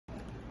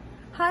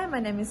Hi, my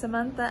name is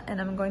Samantha and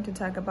I'm going to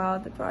talk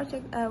about the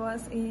project I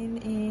was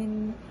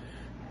in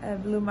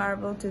Blue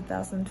Marble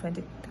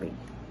 2023.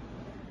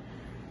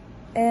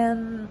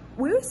 And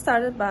we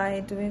started by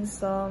doing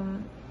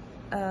some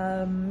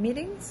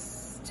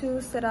meetings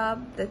to set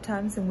up the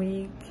times a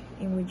week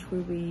in which we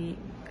will be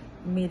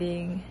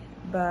meeting,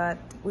 but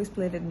we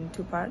split it in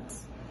two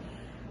parts.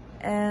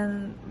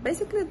 And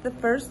basically the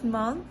first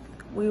month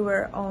we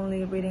were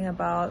only reading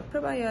about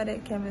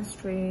probiotic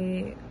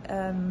chemistry,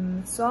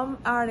 some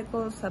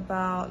articles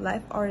about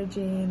life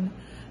origin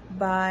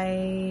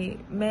from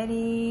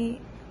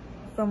many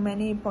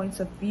points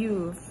of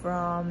view,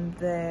 from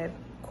the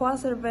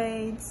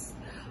quasarvates,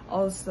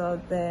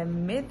 also the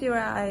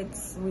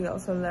meteorites. We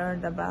also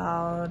learned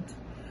about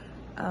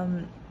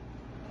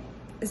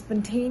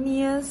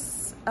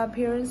spontaneous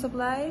appearance of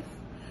life,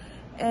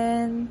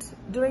 and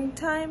during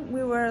time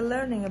we were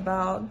learning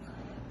about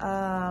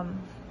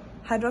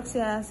hydroxy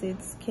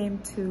acids came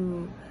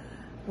to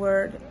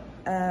word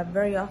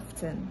very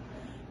often.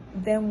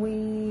 Then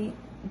we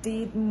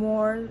did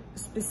more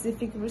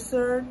specific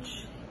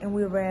research and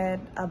we read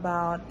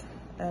about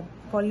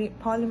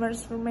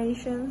polymers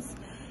formations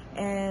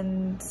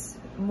and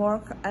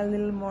a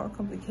little more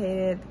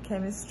complicated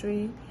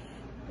chemistry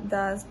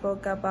that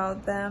spoke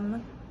about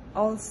them.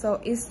 Also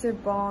ester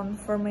bond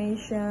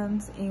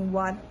formations, in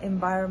what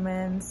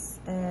environments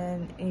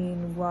and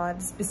in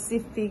what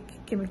specific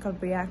chemical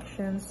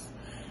reactions.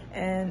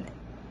 And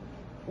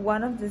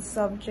one of the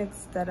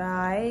subjects that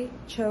I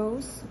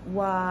chose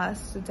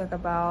was to talk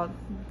about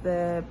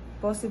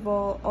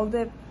all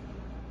the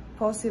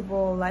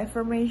possible life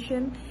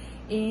formation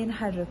in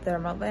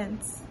hydrothermal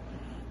vents.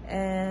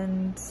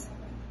 And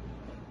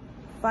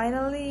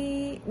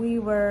finally we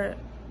were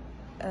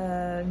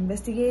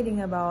investigating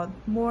about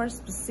more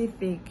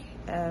specific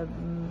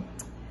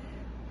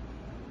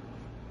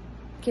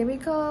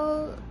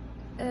chemical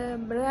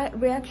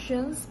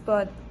reactions,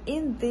 but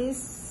in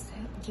this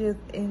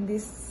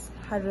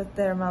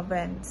hydrothermal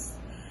vents.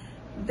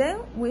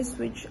 Then we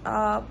switch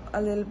up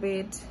a little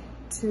bit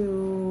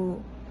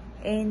to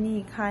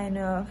any kind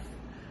of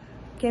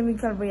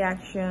chemical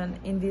reaction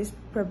in these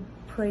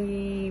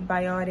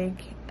prebiotic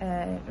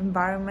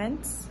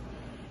environments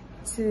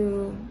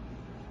to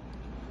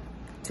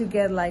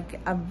get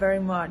like a very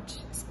much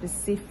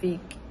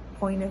specific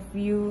point of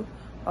view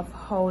of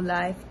how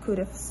life could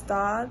have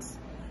started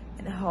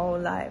and how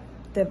life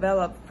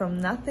developed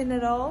from nothing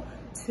at all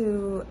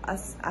to a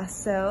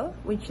cell,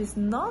 which is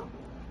not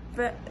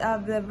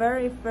the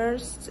very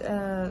first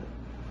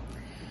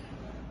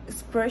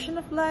expression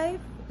of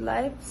life.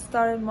 Life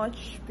started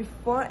much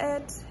before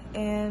it,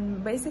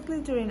 and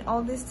basically during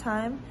all this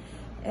time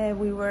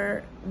we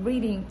were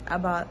reading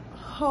about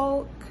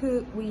how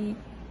could we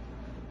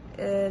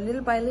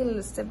little by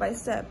little, step by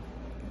step,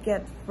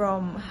 get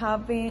from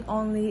having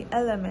only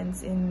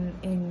elements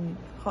in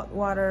hot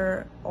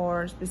water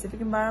or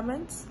specific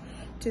environments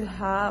to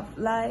have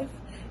life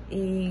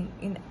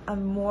in a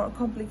more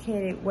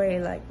complicated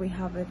way, like we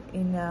have it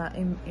in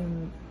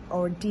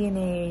our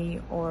DNA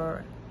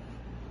or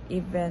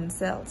even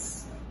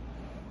cells.